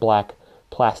some of that black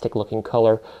plastic looking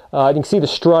color. You can see the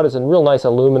strut is in real nice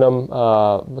aluminum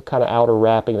kind of outer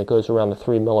wrapping that goes around the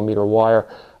 3mm wire.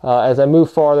 As I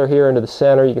move farther here into the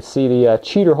center, you can see the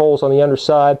cheater holes on the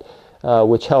underside,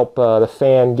 which help the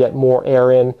fan get more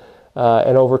air in.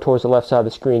 And over towards the left side of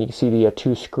the screen, you can see the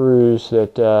two screws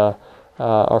that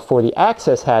are for the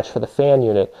access hatch for the fan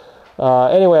unit.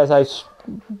 Anyway, as I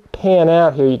pan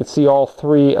out here, you can see all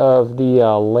three of the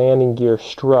landing gear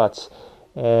struts.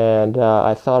 And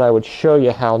I thought I would show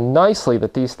you how nicely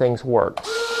that these things work.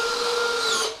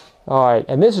 Alright,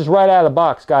 and this is right out of the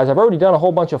box, guys. I've already done a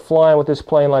whole bunch of flying with this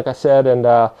plane, like I said, and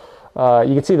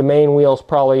you can see the main wheels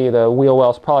probably, the wheel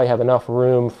wells probably have enough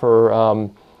room for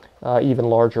even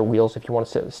larger wheels if you want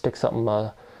to stick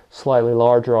something slightly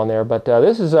larger on there. But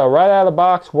this is right out of the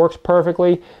box, works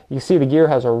perfectly. You see the gear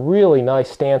has a really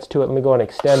nice stance to it. Let me go and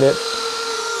extend it.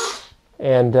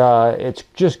 And it's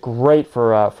just great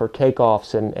for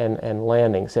takeoffs and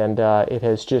landings, and it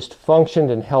has just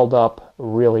functioned and held up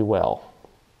really well.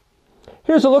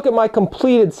 Here's a look at my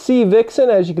completed Sea Vixen.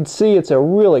 As you can see, it's a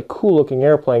really cool looking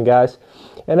airplane, guys.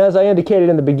 And as I indicated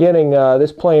in the beginning,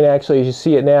 this plane actually, as you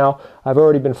see it now, I've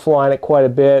already been flying it quite a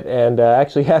bit, and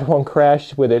actually had one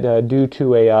crash with it due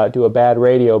to a bad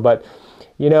radio. But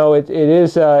you know, it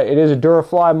is a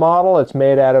DURAFLY model. It's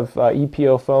made out of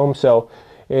EPO foam, so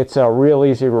it's real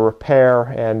easy to repair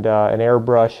and an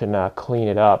airbrush and clean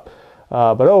it up.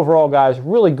 But overall, guys,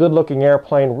 really good looking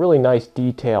airplane, really nice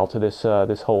detail to this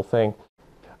this whole thing.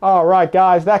 All right,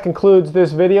 guys, that concludes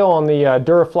this video on the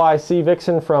DURAFLY Sea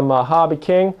Vixen from Hobby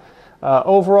King.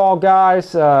 Overall,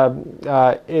 guys,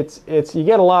 you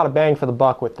get a lot of bang for the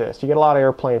buck with this. You get a lot of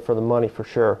airplane for the money for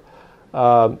sure.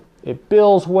 It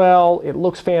builds well, it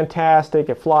looks fantastic,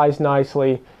 it flies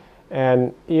nicely,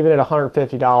 and even at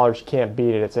 $150, you can't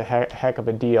beat it. It's a heck of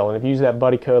a deal. And if you use that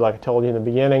buddy code, like I told you in the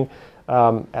beginning,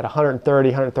 at $130,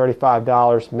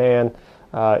 $135, man,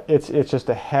 it's just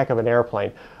a heck of an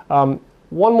airplane.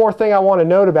 One more thing I want to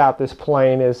note about this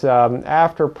plane is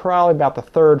after probably about the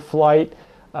third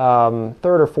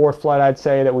or fourth flight, I'd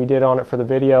say, that we did on it for the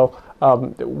video,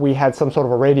 we had some sort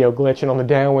of a radio glitch, and on the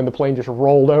downwind the plane just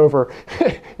rolled over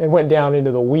and went down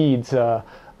into the weeds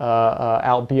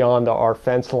out beyond our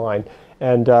fence line,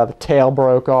 and the tail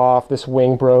broke off, this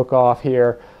wing broke off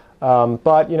here,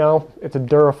 but you know, it's a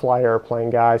DURAFLY airplane,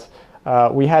 guys.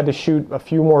 We had to shoot a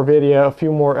few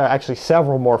more actually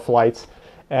several more flights,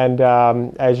 And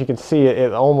as you can see,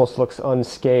 it almost looks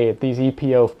unscathed. These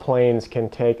EPO planes can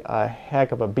take a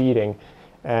heck of a beating,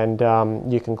 and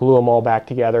you can glue them all back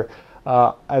together.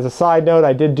 As a side note,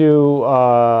 I did do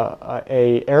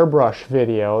a airbrush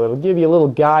video that'll give you a little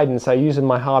guidance. I use in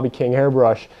my Hobby King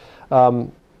airbrush.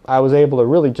 I was able to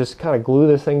really just kind of glue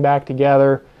this thing back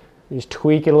together, just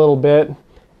tweak it a little bit,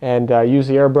 and use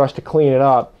the airbrush to clean it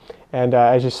up. And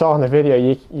as you saw in the video,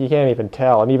 you can't even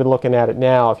tell. And even looking at it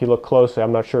now, if you look closely,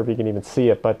 I'm not sure if you can even see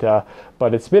it,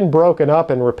 but it's been broken up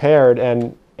and repaired,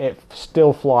 and it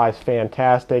still flies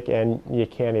fantastic, and you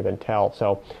can't even tell.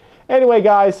 So anyway,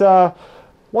 guys,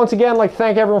 once again, I'd like to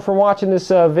thank everyone for watching this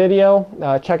video.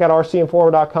 Check out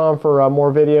RCINFORMER.com for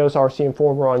more videos, RC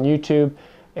Informer on YouTube.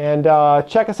 And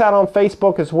check us out on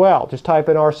Facebook as well. Just type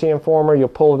in RC Informer, you'll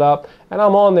pull it up. And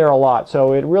I'm on there a lot,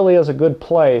 so it really is a good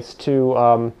place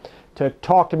to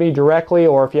talk to me directly,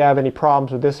 or if you have any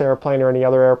problems with this airplane or any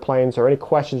other airplanes, or any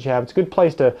questions you have. It's a good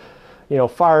place to, you know,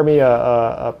 fire me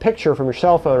a picture from your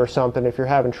cell phone or something if you're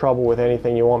having trouble with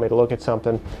anything, you want me to look at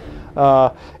something.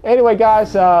 Anyway,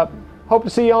 guys, hope to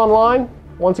see you online.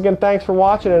 Once again, thanks for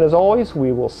watching, and as always,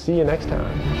 we will see you next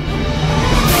time.